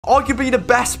Arguably the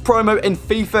best promo in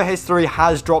FIFA history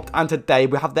has dropped, and today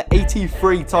we have the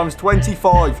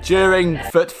 83x25 during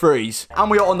Foot Freeze. And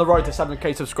we are on the road to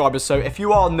 7k subscribers, so if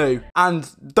you are new and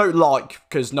don't like,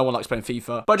 because no one likes playing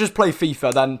FIFA, but just play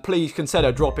FIFA, then please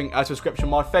consider dropping a subscription.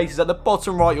 My face is at the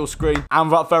bottom right of your screen, and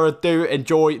without further ado,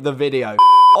 enjoy the video.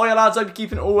 Oh yeah lads, hope you're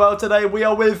keeping it all well today. We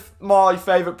are with my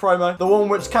favourite promo, the one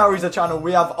which carries the channel.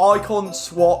 We have Icon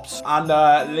Swaps, and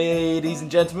ladies and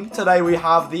gentlemen, today we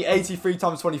have the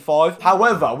 83x25.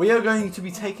 However, we are going to be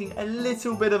taking a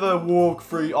little bit of a walk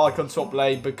through Icon Swap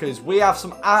Lane because we have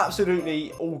some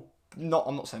absolutely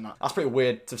I'm not saying that. That's pretty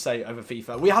weird to say over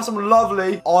FIFA. We have some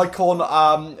lovely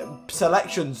icon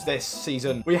selections this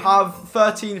season. We have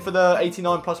 13 for the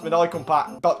 89 plus mid icon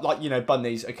pack, but like, you know,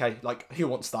 bunnies. Okay, like who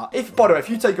wants that? By the way, if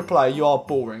you take a player, you are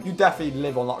boring. You definitely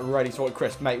live on like ready to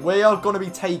crisp, mate. We are going to be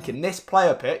taking this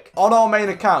player pick on our main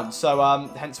account. So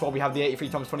hence why we have the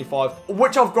 83x25,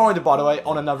 which I've grinded, by the way,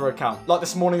 on another account. Like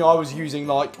this morning, I was using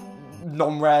like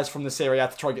non-rares from the Serie A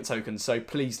to try and get tokens. So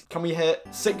please, can we hit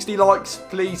 60 likes,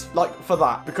 please, like for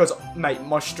that? Because, mate,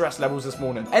 my stress levels this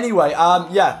morning. Anyway,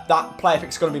 yeah, that player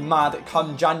pick's going to be mad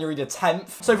come January the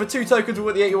 10th. So for 2 tokens, we've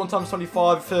got the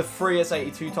 81x25. For 3, it's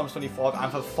 82x25.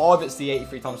 And for 5, it's the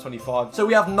 83x25. So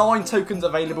we have 9 tokens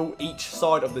available each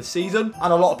side of the season.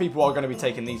 And a lot of people are going to be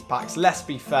taking these packs. Let's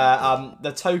be fair.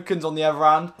 The tokens on the other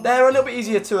hand, they're a little bit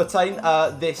easier to attain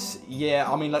this year.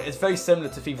 I mean, like, it's very similar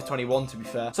to FIFA 21, to be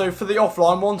fair. So for the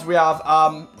offline ones, we have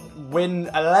win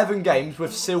 11 games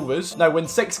with silvers. No, win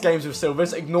 6 games with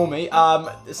silvers. Ignore me.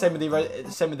 Same with the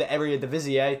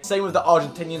Eredivisie. Same with the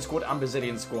Argentinian squad and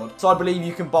Brazilian squad. So I believe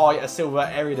you can buy a silver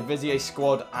Eredivisie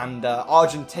squad and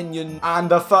Argentinian and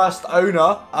the first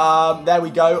owner. There we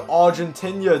go,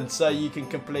 Argentinian. So you can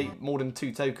complete more than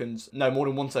 2 tokens. No, more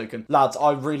than 1 token. Lads,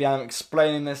 I really am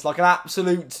explaining this like an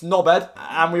absolute knobhead.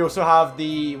 And we also have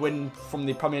the win from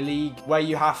the Premier League, where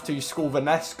you have to score the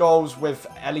nest goals with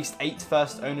at least 8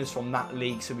 first owners from that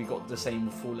league. So we got the same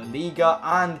for La Liga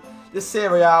and the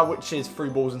Serie A, which is through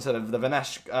balls instead of the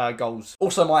Vinesh goals.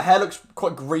 Also, my hair looks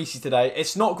quite greasy today.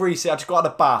 It's not greasy, I just got out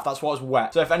of the bath. That's why it's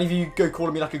wet. So if any of you go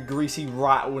calling me like a greasy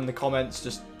rat in the comments,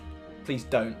 just please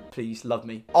don't. Please, love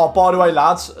me. Oh, by the way,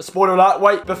 lads, spoiler alert.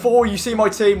 Wait, before you see my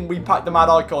team, we packed the mad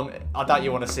icon. I doubt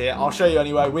you want to see it. I'll show you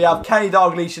anyway. We have Kenny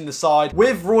Dalglish in the side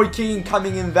with Roy Keane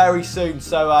coming in very soon.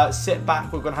 So sit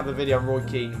back. We're going to have a video on Roy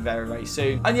Keane very, very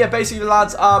soon. And yeah, basically,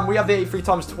 lads, we have the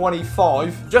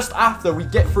 83x25. Just after we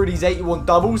get through these 81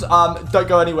 doubles, don't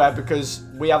go anywhere because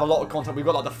we have a lot of content. We've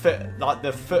got like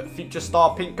the foot future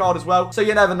star pink card as well. So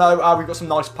you never know. We've got some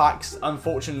nice packs.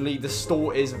 Unfortunately, the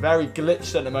store is very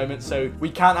glitched at the moment, so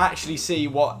we can't actually see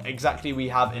what exactly we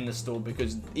have in the store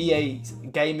because EA's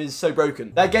game is so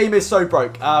broken. Their game is so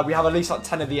broke. We have at least like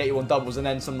 10 of the 81 doubles and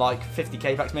then some like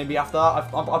 50k packs maybe after that.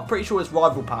 I'm pretty sure it's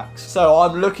rival packs. So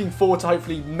I'm looking forward to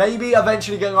hopefully maybe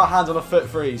eventually getting our hands on a Foot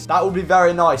Freeze. That would be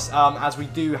very nice as we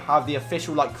do have the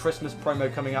official like Christmas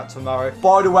promo coming out tomorrow.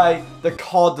 By the way, the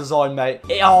card design, mate.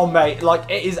 Oh, mate, like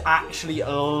it is actually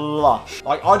lush.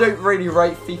 Like I don't really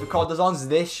rate FIFA card designs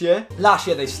this year. Last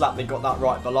year they got that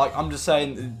right, but like I'm just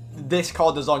saying, this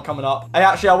card design coming up. Hey,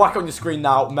 actually, I'll whack it on your screen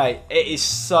now, mate. It is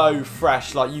so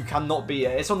fresh. Like, you cannot beat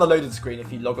it. It's on the loaded screen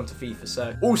if you log onto FIFA.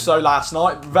 So, also, last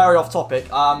night, very off topic,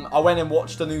 I went and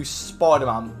watched the new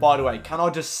Spider-Man. By the way, can I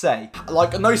just say,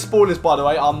 like, no spoilers, by the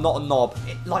way, I'm not a knob.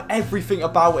 Like, everything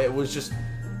about it was just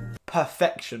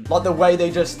perfection. Like, the way they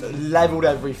just leveled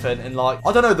everything and, like,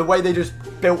 I don't know, the way they just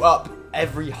built up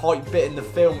every hype bit in the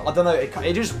film. I don't know,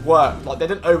 it just worked. Like, they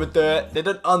didn't overdo it. They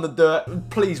didn't underdo it.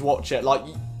 Please watch it. Like,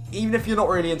 even if you're not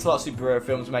really into like superhero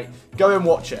films, mate, go and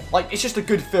watch it. Like, it's just a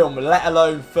good film, let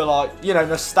alone for like, you know,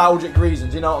 nostalgic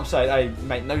reasons. You know what I'm saying? Hey,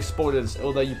 mate, no spoilers,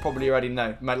 although you probably already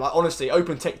know. Mate, like, honestly,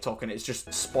 open TikTok and it's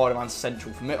just Spider-Man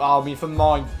central for me. I mean, for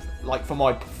mine, like for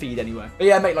my feed anyway. But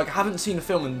yeah, mate, like I haven't seen a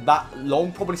film in that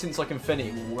long, probably since like Infinity,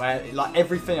 where like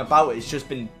everything about it has just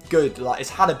been good. Like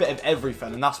it's had a bit of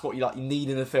everything, and that's what you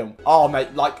need in a film. Oh,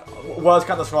 mate, like words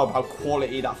can't describe how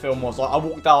quality that film was. Like I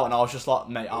walked out and I was just like,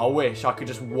 mate, I wish I could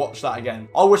just watch that again.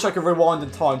 I wish I could rewind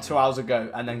in time 2 hours ago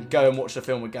and then go and watch the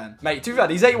film again. Mate, to be fair,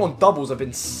 these 81 doubles have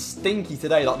been stinky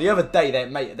today. Like the other day,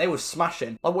 they were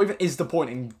smashing. Like what even is the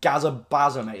point in Gaza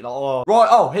Baza, mate? Like, oh. Right,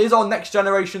 oh, here's our next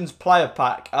generation's player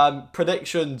pack.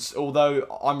 Predictions, although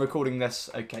I'm recording this.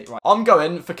 Okay, right. I'm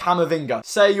going for Camavinga.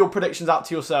 Say your predictions out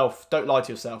to yourself. Don't lie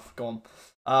to yourself. Go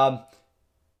on.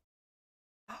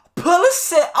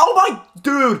 Pulisic. Oh my,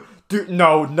 dude. Dude,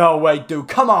 no way, dude.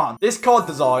 Come on. This card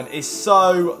design is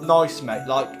so nice, mate.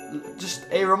 Like, just,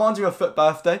 it reminds me of Foot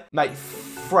Birthday. Mate,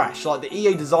 fresh. Like, the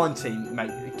EA design team,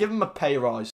 mate, give them a pay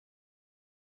rise.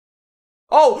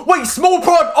 Oh, wait, small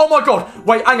prime. Oh, my God.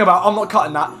 Wait, hang about. I'm not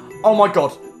cutting that. Oh, my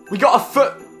God. We got a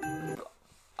foot.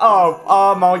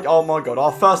 Oh my God.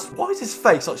 Our first. Why is his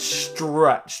face like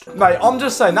stretched? Mate, I'm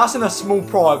just saying that's in a small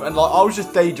prime, and like I was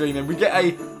just daydreaming. We get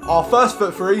our first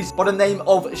foot freeze by the name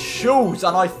of Schultz,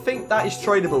 and I think that is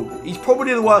tradable. He's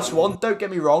probably the worst one, don't get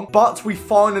me wrong, but we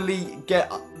finally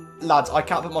get. Lads, I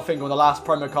can't put my finger on the last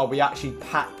promo card we actually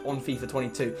packed on FIFA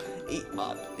 22.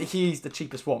 He's the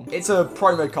cheapest one. It's a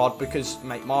promo card because,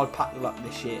 mate, my pack luck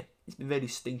this year. It's been very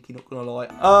stinky, not gonna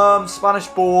lie. Spanish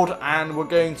board, and we're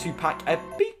going to pack a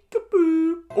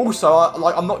peekaboo. Also,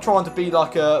 I'm not trying to be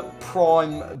like a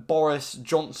prime Boris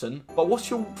Johnson, but what's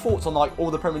your thoughts on like all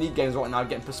the Premier League games right now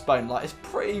getting postponed? Like,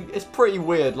 it's pretty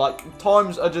weird. Like,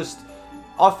 times are just.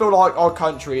 I feel like our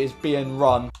country is being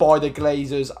run by the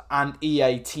Glazers and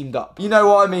EA teamed up. You know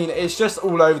what I mean? It's just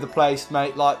all over the place,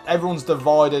 mate. Like, everyone's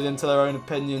divided into their own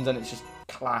opinions, and it's just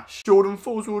clash. Jordan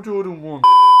 4 or Jordan 1.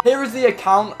 Here is the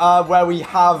account where we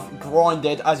have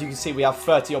grinded. As you can see, we have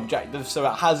 30 objectives, so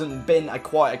it hasn't been a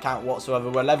quiet account whatsoever.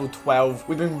 We're level 12.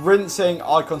 We've been rinsing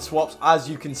icon swaps, as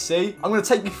you can see. I'm going to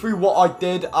take you through what I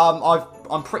did.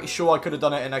 I'm pretty sure I could have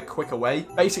done it in a quicker way.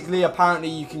 Basically, apparently,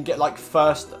 you can get like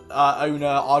first owner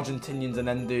Argentinians and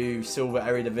then do silver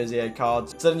Eredivisie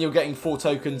cards. So then you're getting 4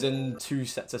 tokens in 2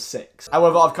 sets of 6.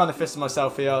 However, I've kind of fisted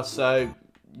myself here, so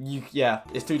yeah,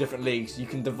 it's 2 different leagues. You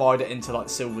can divide it into like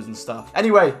silvers and stuff.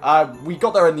 Anyway, we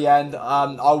got there in the end.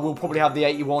 I will probably have the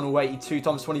 81 or 82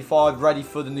 times 25 ready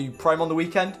for the new Prime on the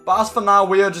weekend. But as for now,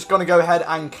 we are just going to go ahead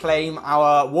and claim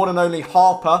our one and only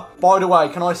Harper. By the way,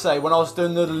 can I say, when I was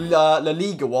doing the La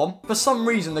Liga one, for some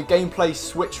reason the gameplay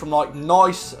switched from like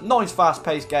nice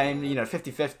fast-paced game, you know,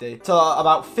 50-50, to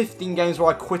about 15 games where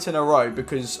I quit in a row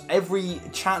because every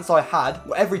chance I had,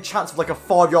 every chance of like a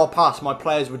 5-yard pass, my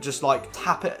players would just like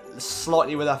tap it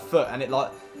slightly with their foot, and it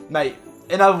like, mate,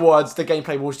 in other words, the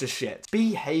gameplay was just shit.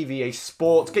 Behave, EA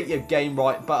Sports, get your game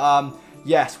right. But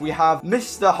yes, we have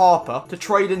Mr. Harper to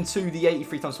trade into the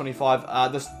 83 times 25. By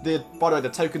the way, the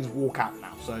tokens walk out now.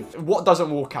 So what doesn't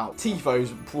walk out?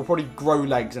 Tifos will probably grow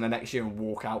legs in the next year and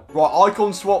walk out. Right,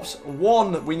 icon swaps.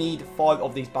 1, we need 5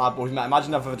 of these bad boys. Man,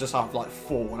 imagine if I just have like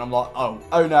 4, and I'm like,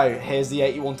 oh no, here's the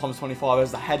 81 times 25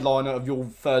 as the headliner of your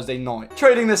Thursday night.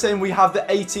 Trading this in, we have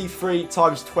the 83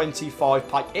 times 25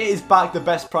 pack. It is back, the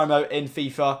best promo in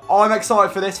FIFA. I'm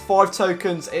excited for this. 5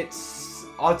 tokens. It's,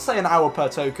 I'd say, an hour per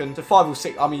token, so 5 or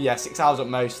 6, I mean, yeah, 6 hours at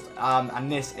most,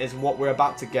 and this is what we're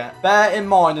about to get. Bear in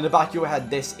mind, in the back of your head,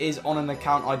 this is on an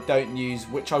account I don't use,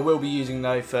 which I will be using,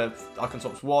 though, for Icon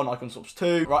Swaps 1, Icon Swaps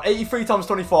 2. Right, 83 times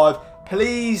 25,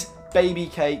 please, baby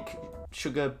cake,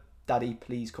 sugar daddy,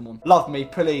 please, come on. Love me,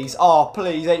 please, oh,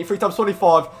 please, 83 times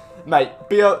 25, mate,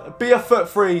 be a foot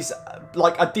freeze,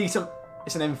 like a decent,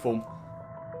 it's an inform.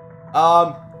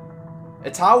 A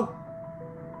towel?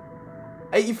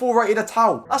 84 rated a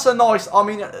towel. That's a nice, I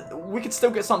mean, we could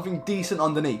still get something decent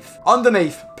underneath.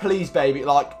 Underneath, please, baby,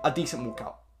 like a decent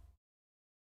walkout.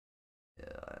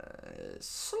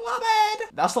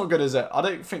 Slabbed. That's not good, is it? I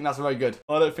don't think that's very good.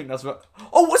 I don't think that's very...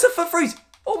 Oh, what's a foot freeze?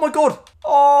 Oh my god.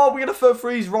 Oh, we get a foot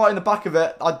freeze right in the back of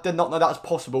it. I did not know that was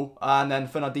possible. And then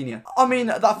Fernandinho. I mean,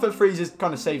 that foot freeze has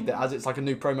kind of saved it as it's like a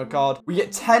new promo card. We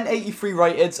get 10 83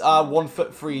 rated, 1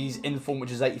 foot freeze inform,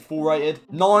 which is 84 rated,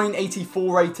 9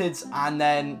 84 rated, and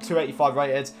then 2 85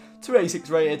 rated, 2 86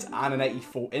 rated, and an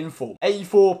 84 inform.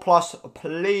 84 plus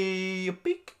play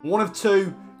peak. 1 of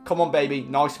 2. Come on, baby.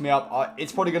 Nice me up.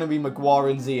 It's probably going to be Maguire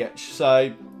and Ziyech.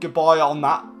 So, goodbye on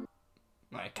that.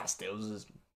 Right, Castells is...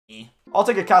 I'll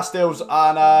take a Castells,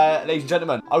 and ladies and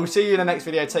gentlemen, I will see you in the next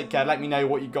video. Take care. Let me know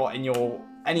what you got in your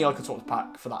any Icon Swaps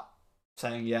pack for that.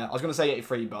 Saying, yeah, I was going to say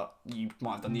 83, but you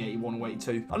might have done the 81 or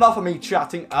 82. Enough of me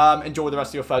chatting. Enjoy the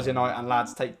rest of your Thursday night, and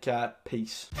lads, take care.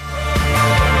 Peace.